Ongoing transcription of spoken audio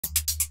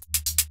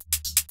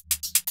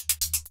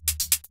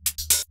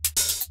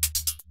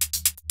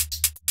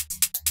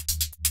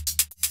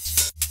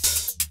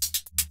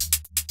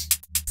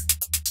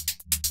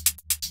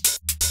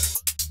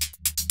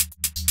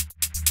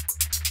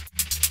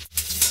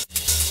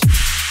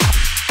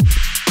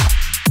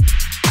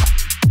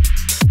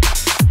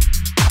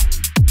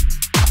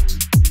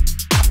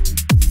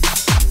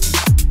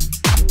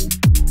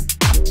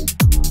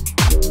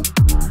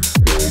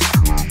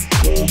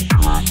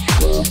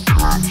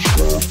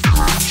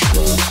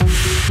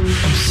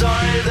I'm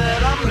sorry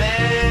that I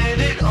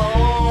made it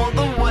all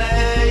the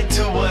way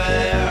to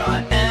where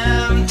I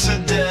am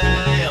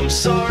today. I'm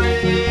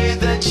sorry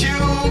that you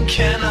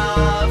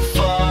cannot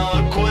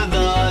fuck with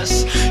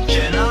us,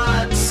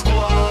 cannot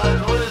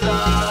squat with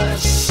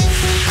us.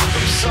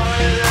 I'm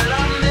sorry that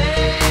I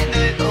made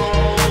it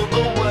all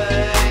the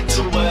way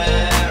to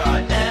where I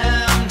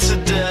am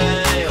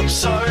today. I'm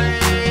sorry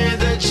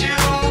that you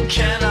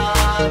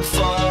cannot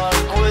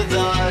fuck with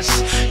us,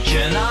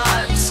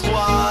 cannot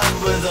squat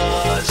with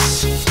us.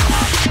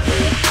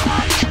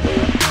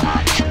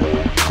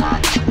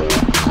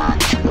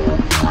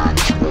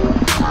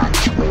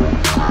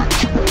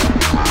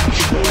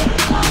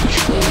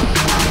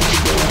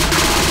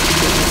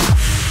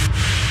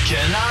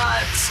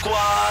 Cannot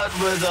squat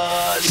with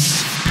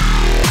us.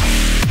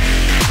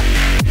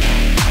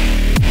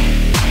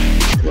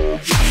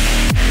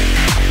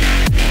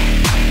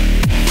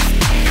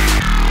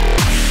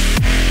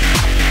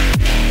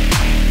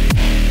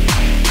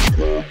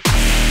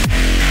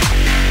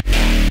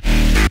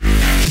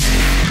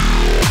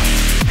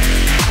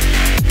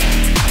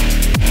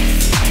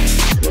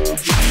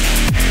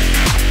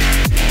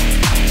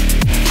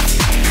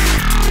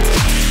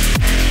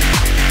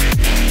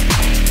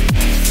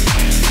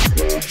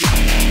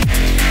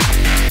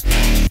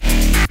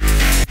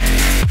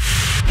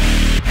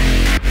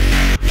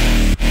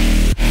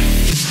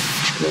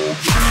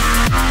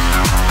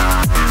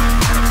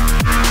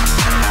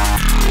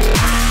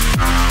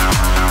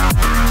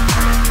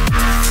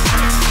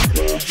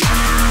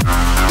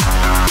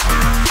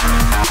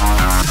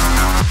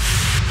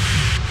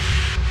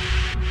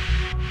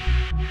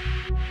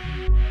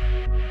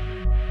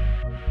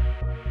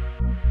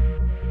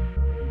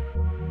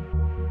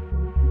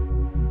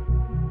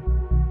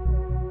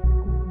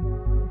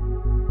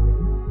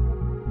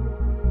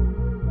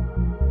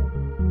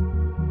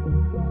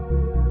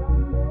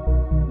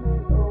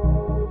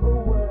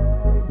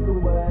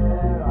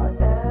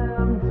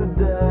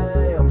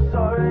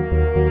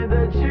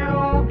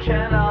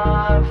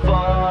 Cannot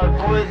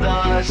fuck with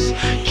us,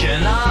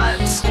 cannot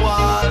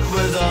squat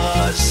with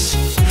us.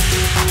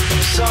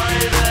 I'm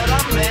sorry that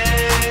I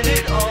made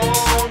it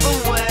all the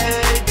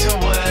way to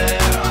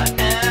where I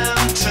am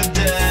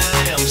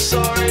today. I'm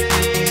sorry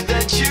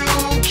that you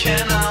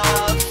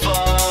cannot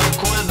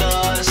fuck with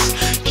us,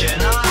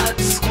 cannot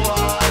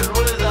squat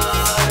with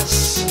us.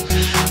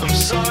 I'm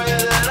sorry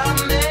that I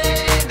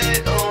made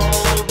it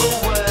all the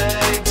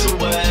way to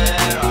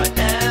where I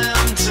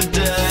am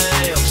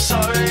today. I'm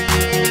sorry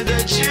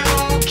that you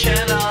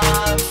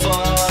cannot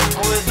fuck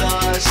with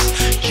us,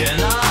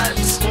 cannot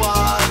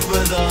squat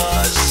with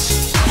us.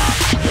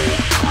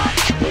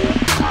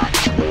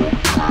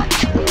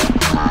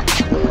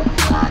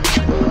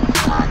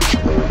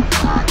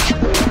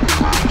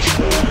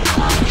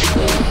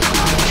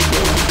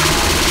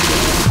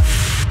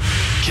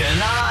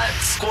 Cannot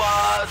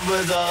squat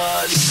with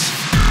us.